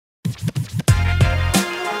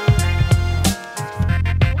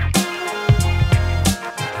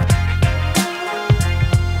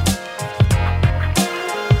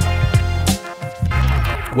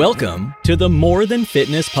Welcome to the More Than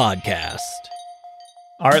Fitness podcast.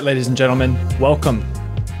 All right, ladies and gentlemen, welcome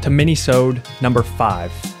to Minisode number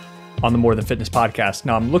 5 on the More Than Fitness podcast.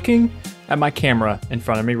 Now I'm looking at my camera in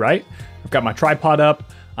front of me, right? I've got my tripod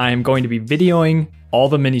up. I am going to be videoing all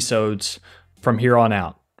the Minisodes from here on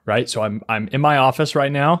out, right? So I'm in my office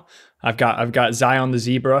right now. I've got Zion the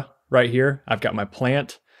zebra right here. I've got my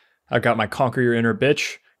plant. I've got my Conquer Your Inner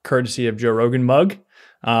Bitch, courtesy of Joe Rogan mug,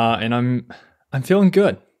 and I'm feeling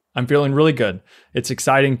good. I'm feeling really good. It's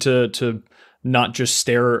exciting to not just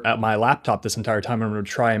stare at my laptop this entire time. I'm going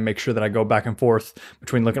to try and make sure that I go back and forth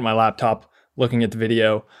between looking at my laptop, looking at the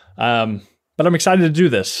video. But I'm excited to do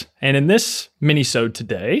this. And in this minisode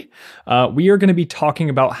today, we are going to be talking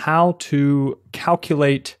about how to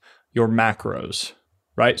calculate your macros,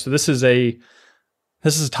 right? So this is a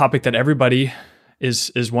topic that everybody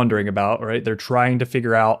is wondering about, right? They're trying to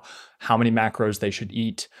figure out how many macros they should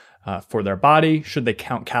eat for their body. Should they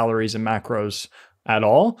count calories and macros at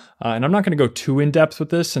all? And I'm not going to go too in depth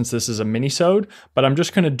with this since this is a minisode, but I'm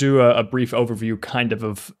just going to do a brief overview kind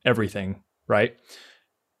of everything, right?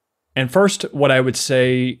 And first, what I would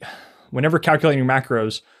say, whenever calculating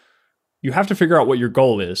macros, you have to figure out what your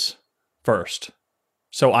goal is first.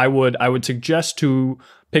 So I would suggest to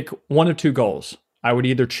pick one of two goals. I would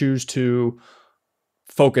either choose to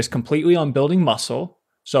focus completely on building muscle,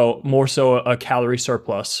 so more so a calorie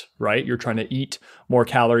surplus, right? You're trying to eat more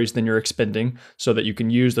calories than you're expending so that you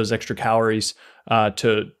can use those extra calories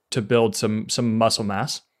to build some muscle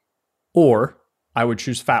mass. Or I would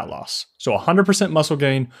choose fat loss. So 100% muscle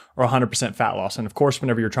gain or 100% fat loss. And of course,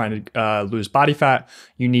 whenever you're trying to lose body fat,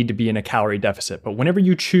 you need to be in a calorie deficit. But whenever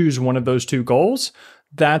you choose one of those two goals,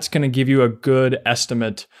 that's going to give you a good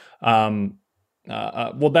estimate. That's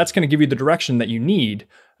going to give you the direction that you need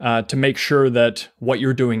to make sure that what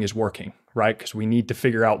you're doing is working, right? Because we need to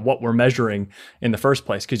figure out what we're measuring in the first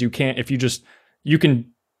place. Because you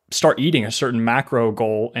can start eating a certain macro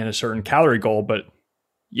goal and a certain calorie goal, but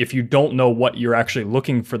if you don't know what you're actually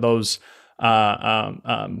looking for those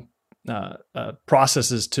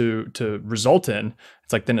processes to result in,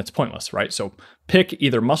 it's like, then it's pointless, right? So pick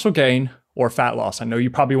either muscle gain or fat loss. I know you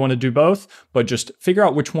probably want to do both, but just figure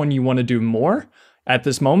out which one you want to do more at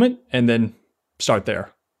this moment and then start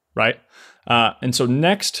there, right? And so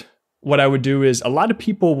next, what I would do is a lot of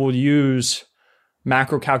people will use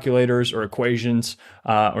macro calculators or equations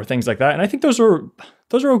or things like that. And I think those are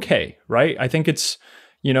okay, right? I think it's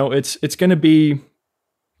going to be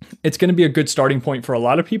a good starting point for a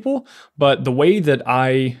lot of people. But the way that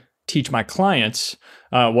I teach my clients,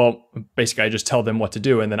 basically I just tell them what to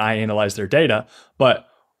do and then I analyze their data. But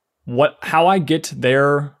how I get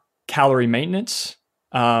their calorie maintenance,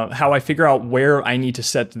 how I figure out where I need to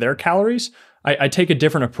set their calories, I take a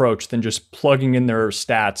different approach than just plugging in their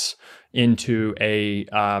stats into a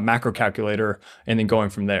macro calculator and then going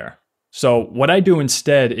from there. So what I do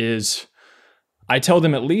instead is I tell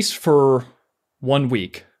them at least for 1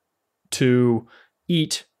 week to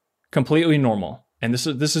eat completely normal. And this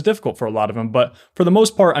is difficult for a lot of them, but for the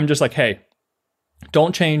most part, I'm just like, hey,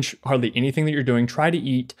 don't change hardly anything that you're doing. Try to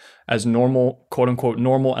eat as normal, quote unquote,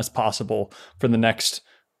 normal as possible for the next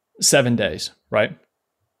 7 days, right?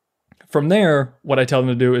 From there, what I tell them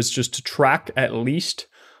to do is just to track at least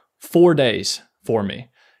 4 days for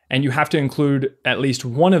me. And you have to include at least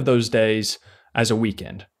one of those days as a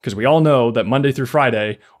weekend, because we all know that Monday through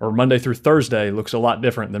Friday or Monday through Thursday looks a lot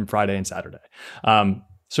different than Friday and Saturday.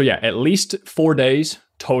 So yeah, at least 4 days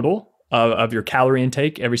total of your calorie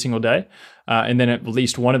intake every single day. And then at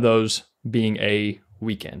least one of those being a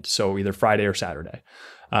weekend. So either Friday or Saturday.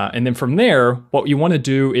 And then from there, what you want to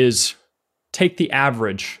do is take the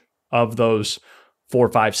average of those 4,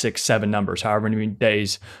 5, 6, 7 numbers, however many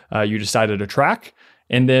days you decided to track.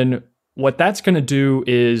 And then what that's going to do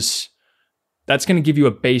is that's going to give you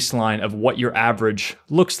a baseline of what your average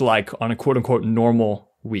looks like on a quote unquote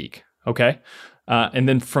normal week. Okay. And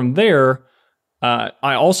then from there,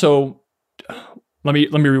 I also, let me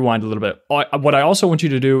rewind a little bit. What I also want you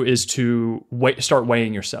to do is to start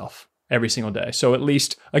weighing yourself every single day. So at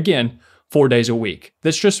least, again, 4 days a week.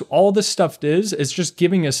 That's just all this stuff is just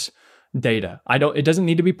giving us data. It doesn't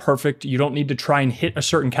need to be perfect. You don't need to try and hit a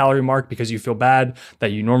certain calorie mark because you feel bad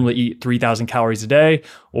that you normally eat 3,000 calories a day,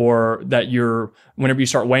 or that whenever you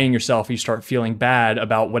start weighing yourself, you start feeling bad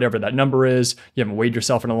about whatever that number is. You haven't weighed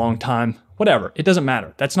yourself in a long time, whatever. It doesn't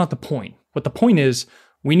matter. That's not the point. What the point is,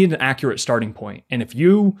 we need an accurate starting point. And if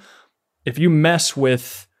you mess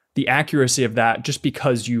with the accuracy of that just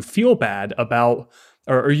because you feel bad about,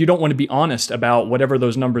 or you don't want to be honest about whatever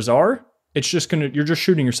those numbers are, you're just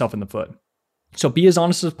shooting yourself in the foot. So be as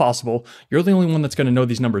honest as possible. You're the only one that's going to know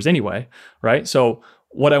these numbers anyway, right? So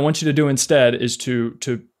what I want you to do instead is to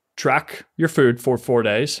track your food for 4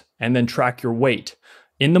 days and then track your weight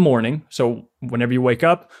in the morning. So whenever you wake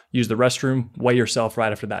up, use the restroom, weigh yourself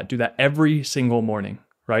right after that. Do that every single morning,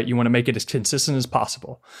 right? You want to make it as consistent as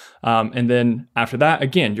possible. And then after that,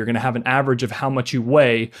 again, you're going to have an average of how much you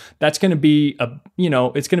weigh. That's going to be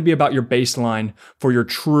it's going to be about your baseline for your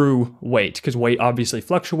true weight, because weight obviously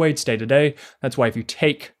fluctuates day to day. That's why if you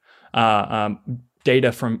take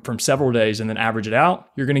data from several days and then average it out,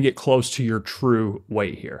 you're going to get close to your true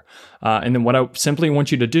weight here. And then what I simply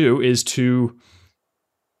want you to do is to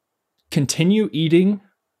continue eating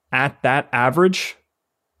at that average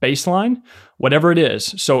baseline, whatever it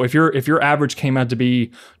is. So if your average came out to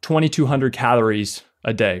be 2,200 calories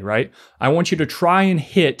a day, right? I want you to try and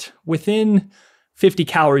hit within 50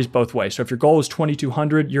 calories both ways. So if your goal is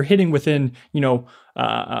 2,200, you're hitting within,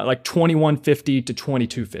 like 2,150 to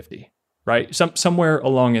 2,250, right? Somewhere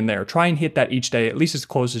along in there. Try and hit that each day, at least as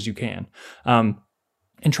close as you can. And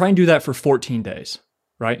try and do that for 14 days,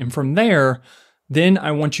 right? And from there, then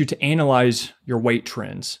I want you to analyze your weight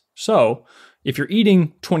trends. So if you're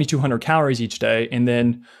eating 2,200 calories each day and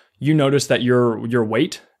then you notice that your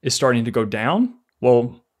weight is starting to go down,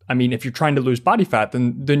 well, I mean, if you're trying to lose body fat,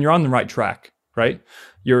 then you're on the right track, right?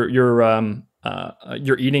 You're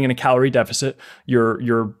eating in a calorie deficit.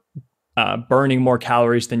 You're burning more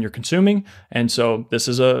calories than you're consuming, and so this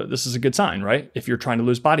is a good sign, right? If you're trying to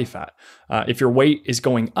lose body fat, if your weight is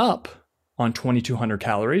going up on 2,200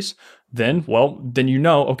 calories, then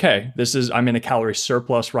okay, I'm in a calorie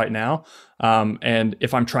surplus right now. And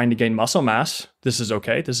if I'm trying to gain muscle mass, this is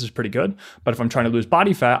okay. This is pretty good. But if I'm trying to lose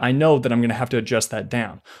body fat, I know that I'm going to have to adjust that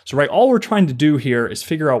down. So, right, all we're trying to do here is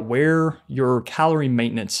figure out where your calorie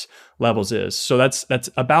maintenance levels is. So that's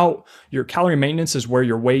about your calorie maintenance is where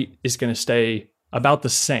your weight is going to stay about the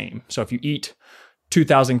same. So if you eat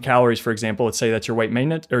 2,000 calories, for example, let's say that's your weight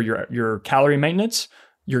maintenance or your calorie maintenance,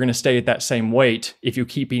 you're going to stay at that same weight if you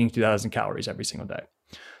keep eating 2,000 calories every single day.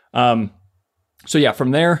 So yeah,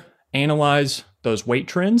 from there, analyze those weight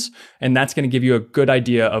trends, and that's going to give you a good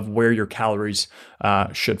idea of where your calories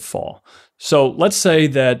should fall. So let's say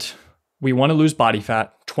that we want to lose body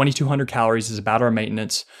fat. 2,200 calories is about our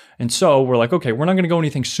maintenance. And so we're like, okay, we're not going to go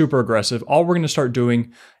anything super aggressive. All we're going to start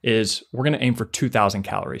doing is we're going to aim for 2,000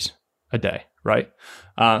 calories a day, right?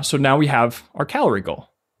 So now we have our calorie goal.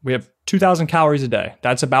 We have 2,000 calories a day.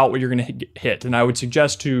 That's about what you're going to hit. And I would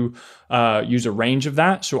suggest to use a range of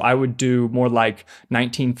that. So I would do more like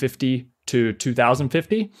 1,950 to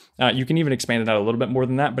 2,050. You can even expand it out a little bit more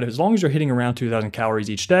than that. But as long as you're hitting around 2,000 calories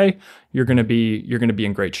each day, you're going to be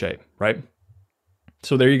in great shape, right?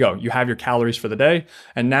 So there you go. You have your calories for the day.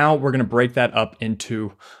 And now we're going to break that up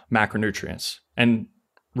into macronutrients. And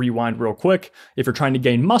rewind real quick. If you're trying to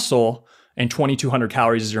gain muscle, and 2,200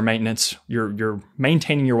 calories is your maintenance, you're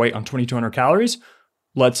maintaining your weight on 2,200 calories,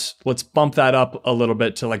 let's bump that up a little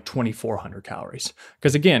bit to like 2,400 calories.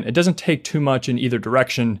 Because again, it doesn't take too much in either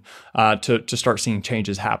direction to start seeing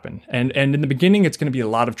changes happen. And in the beginning, it's going to be a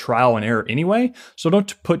lot of trial and error anyway. So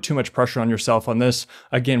don't put too much pressure on yourself on this.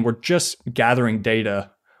 Again, we're just gathering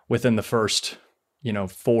data within the first,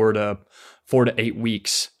 4 to 8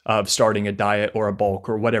 weeks of starting a diet or a bulk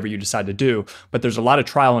or whatever you decide to do. But there's a lot of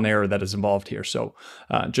trial and error that is involved here. So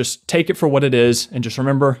just take it for what it is and just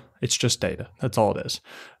remember, it's just data. That's all it is,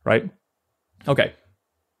 right? Okay,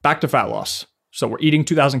 back to fat loss. So we're eating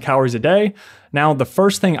 2,000 calories a day. Now, the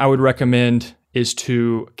first thing I would recommend is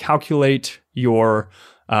to calculate your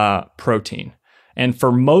protein. And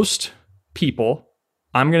for most people,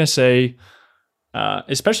 I'm going to say,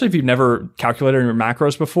 especially if you've never calculated your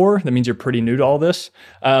macros before, that means you're pretty new to all this.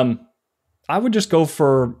 I would just go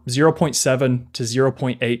for 0.7 to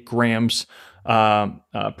 0.8 grams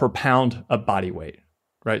per pound of body weight,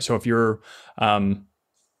 right? So if you're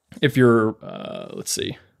let's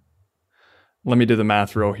see, let me do the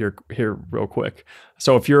math here real quick.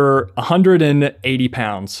 So if you're 180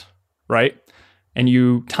 pounds, right, and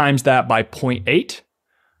you times that by 0.8,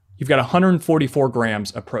 you've got 144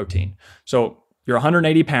 grams of protein. So you're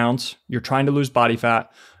 180 pounds, you're trying to lose body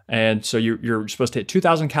fat, and so you're supposed to hit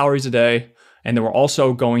 2,000 calories a day, and then we're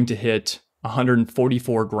also going to hit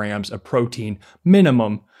 144 grams of protein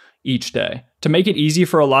minimum each day. To make it easy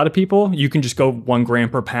for a lot of people, you can just go 1 gram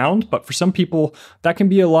per pound, but for some people, that can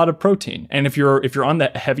be a lot of protein. And if you're on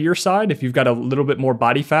the heavier side, if you've got a little bit more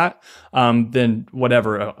body fat than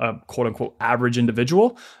whatever, a quote unquote average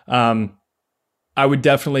individual, I would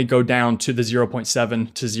definitely go down to the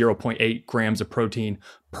 0.7 to 0.8 grams of protein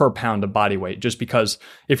per pound of body weight, just because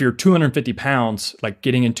if you're 250 pounds, like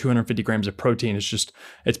getting in 250 grams of protein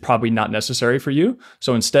it's probably not necessary for you.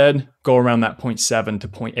 So instead, go around that 0.7 to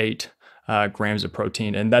 0.8 grams of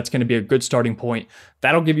protein. And that's going to be a good starting point.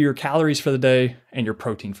 That'll give you your calories for the day and your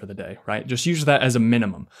protein for the day, right? Just use that as a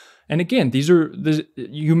minimum. And again,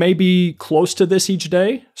 you may be close to this each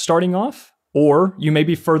day starting off, or you may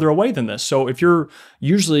be further away than this. So if you're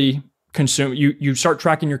usually you start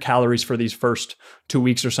tracking your calories for these first 2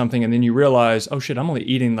 weeks or something, and then you realize, oh shit, I'm only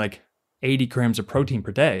eating like 80 grams of protein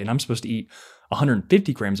per day, and I'm supposed to eat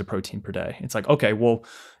 150 grams of protein per day. It's like, okay, well,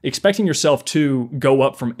 expecting yourself to go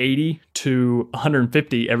up from 80 to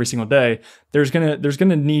 150 every single day, there's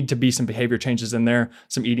gonna need to be some behavior changes in there,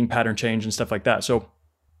 some eating pattern change and stuff like that. So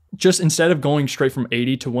just instead of going straight from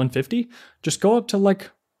 80 to 150, just go up to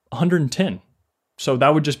like 110. So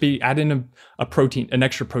that would just be add in an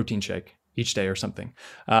extra protein shake each day or something.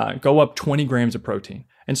 Go up 20 grams of protein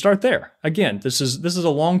and start there. Again, this is a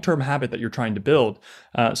long-term habit that you're trying to build.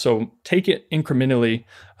 So take it incrementally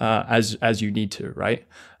as you need to, right?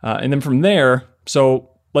 And then from there,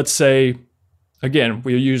 so let's say, again,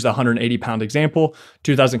 we use the 180 pound example,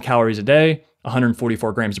 2,000 calories a day,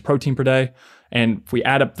 144 grams of protein per day. And if we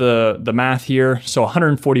add up the math here, so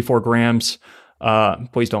 144 grams,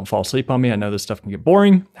 please don't fall asleep on me. I know this stuff can get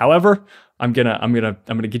boring. However, I'm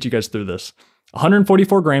gonna get you guys through this.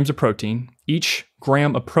 144 grams of protein. Each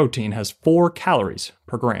gram of protein has 4 calories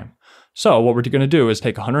per gram. So what we're going to do is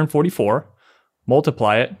take 144,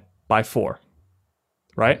 multiply it by 4,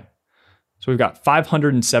 right? So we've got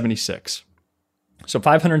 576. So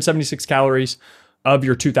 576 calories of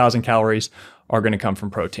your 2,000 calories are going to come from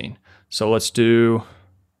protein. So let's do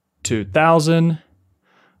 2,000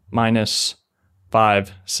 minus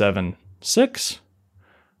 576.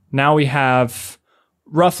 Now we have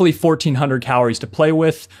roughly 1,400 calories to play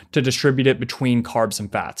with to distribute it between carbs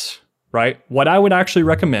and fats, right? What I would actually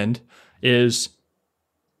recommend is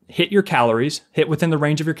hit your calories, hit within the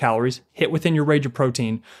range of your calories, hit within your range of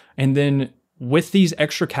protein, and then with these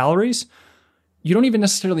extra calories, you don't even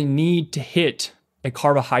necessarily need to hit a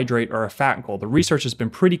carbohydrate or a fat goal. The research has been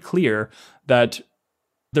pretty clear that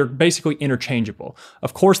they're basically interchangeable.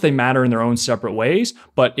 Of course, they matter in their own separate ways,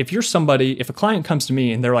 but if a client comes to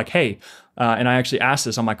me and they're like, hey, and I actually asked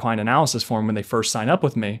this on my client analysis form when they first sign up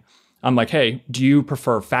with me, I'm like, hey, do you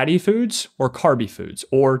prefer fatty foods or carby foods,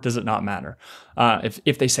 or does it not matter?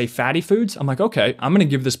 If they say fatty foods, I'm like, okay, I'm gonna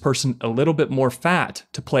give this person a little bit more fat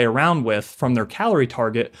to play around with from their calorie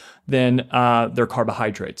target than their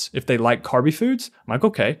carbohydrates. If they like carby foods, I'm like,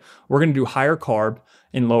 okay, we're gonna do higher carb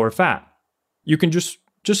and lower fat. You can just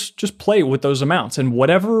play with those amounts, and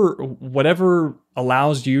whatever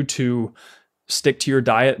allows you to stick to your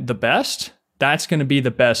diet the best, that's going to be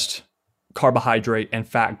the best carbohydrate and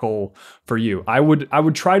fat goal for you. I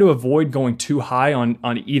would try to avoid going too high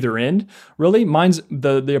on either end. Really, mine's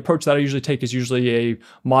the approach that I usually take is usually a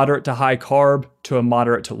moderate to high carb to a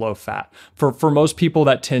moderate to low fat. For most people,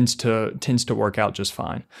 that tends to work out just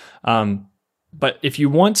fine. But if you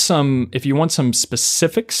want some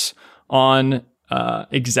specifics on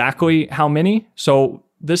exactly how many. So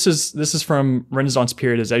this is from Renaissance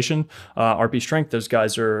Periodization, RP Strength. Those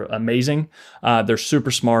guys are amazing. They're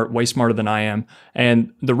super smart, way smarter than I am.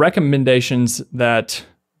 And the recommendations that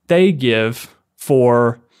they give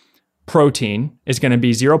for protein is going to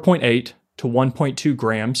be 0.8 to 1.2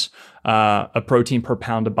 grams of protein per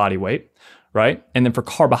pound of body weight, right? And then for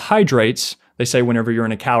carbohydrates, they say whenever you're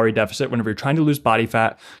in a calorie deficit, whenever you're trying to lose body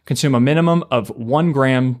fat, consume a minimum of 1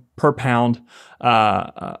 gram per pound,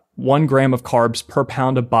 1 gram of carbs per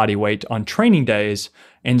pound of body weight on training days,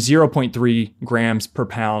 and 0.3 grams per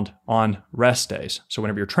pound on rest days. So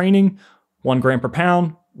whenever you're training, 1 gram per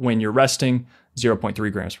pound. When you're resting,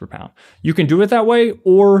 0.3 grams per pound. You can do it that way,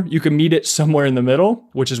 or you can meet it somewhere in the middle,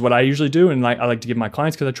 which is what I usually do. And I like to give my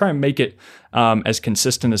clients, because I try and make it as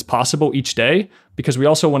consistent as possible each day, because we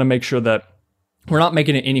also want to make sure that we're not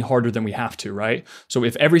making it any harder than we have to, right? So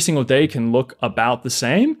if every single day can look about the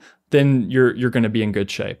same, then you're going to be in good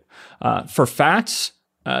shape. For fats,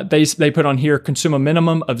 they put on here, consume a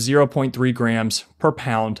minimum of 0.3 grams per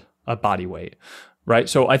pound of body weight, right?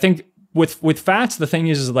 So I think with fats, the thing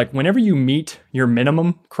is like whenever you meet your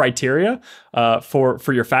minimum criteria for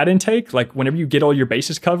your fat intake, like whenever you get all your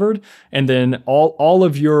bases covered, and then all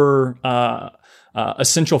of your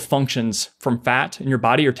essential functions from fat in your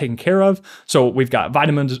body are taken care of. So we've got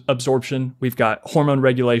vitamin absorption, we've got hormone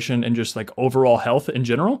regulation, and just like overall health in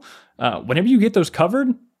general. Whenever you get those covered,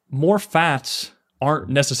 more fats aren't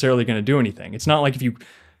necessarily going to do anything. It's not like if you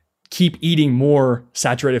keep eating more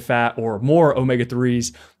saturated fat or more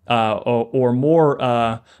omega-3s or more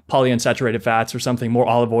polyunsaturated fats or something, more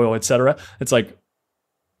olive oil, etc. It's like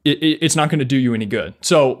it's not going to do you any good.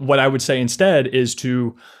 So what I would say instead is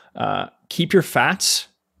to keep your fats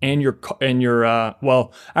and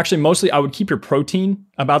well, actually mostly I would keep your protein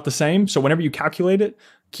about the same. So whenever you calculate it,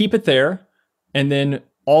 keep it there. And then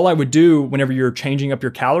all I would do whenever you're changing up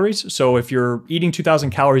your calories. So if you're eating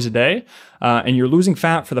 2,000 calories a day and you're losing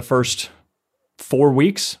fat for the first 4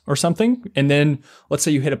 weeks or something, and then let's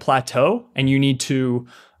say you hit a plateau and you need to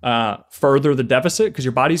further the deficit because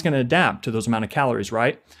your body's going to adapt to those amount of calories,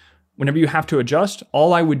 right? Whenever you have to adjust,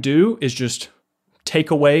 all I would do is just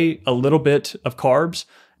take away a little bit of carbs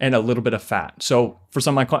and a little bit of fat. So for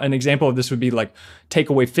an example of this would be like take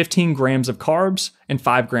away 15 grams of carbs and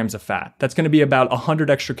 5 grams of fat. That's going to be about 100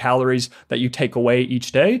 extra calories that you take away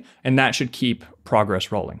each day, and that should keep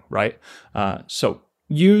progress rolling, right? So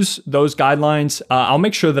use those guidelines. I'll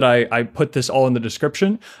make sure that I put this all in the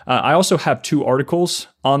description. I also have 2 articles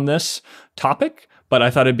on this topic, but I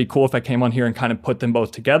thought it'd be cool if I came on here and kind of put them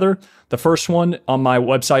both together. The first one on my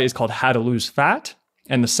website is called How to Lose Fat.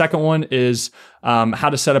 And the second one is how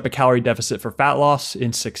to set up a calorie deficit for fat loss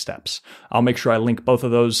in 6 steps. I'll make sure I link both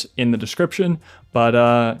of those in the description. But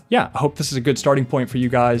yeah, I hope this is a good starting point for you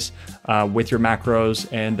guys with your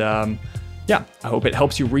macros. And yeah, I hope it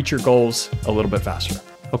helps you reach your goals a little bit faster.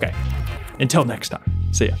 Okay, until next time,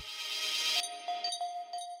 see ya.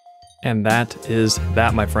 And that is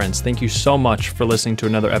that, my friends. Thank you so much for listening to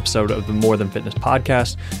another episode of the More Than Fitness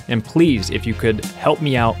podcast. And please, if you could help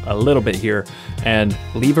me out a little bit here and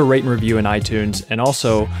leave a rate and review in iTunes, and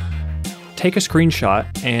also take a screenshot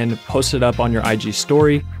and post it up on your IG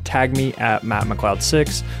story. Tag me at Matt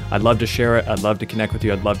McLeod6. I'd love to share it. I'd love to connect with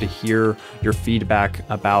you. I'd love to hear your feedback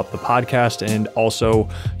about the podcast, and also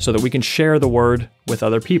so that we can share the word with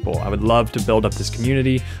other people. I would love to build up this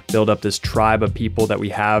community, build up this tribe of people that we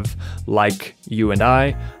have like you and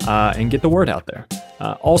I, and get the word out there.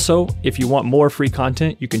 Also, if you want more free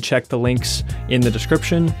content, you can check the links in the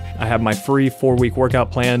description. I have my free 4-week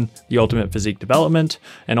workout plan, The Ultimate Physique Development.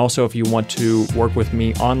 And also, if you want to work with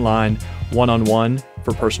me online, one-on-one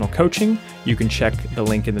for personal coaching, you can check the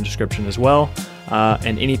link in the description as well.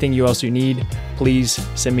 And anything else you need, please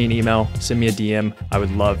send me an email, send me a DM. I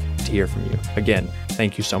would love to hear from you. Again,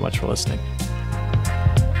 thank you so much for listening.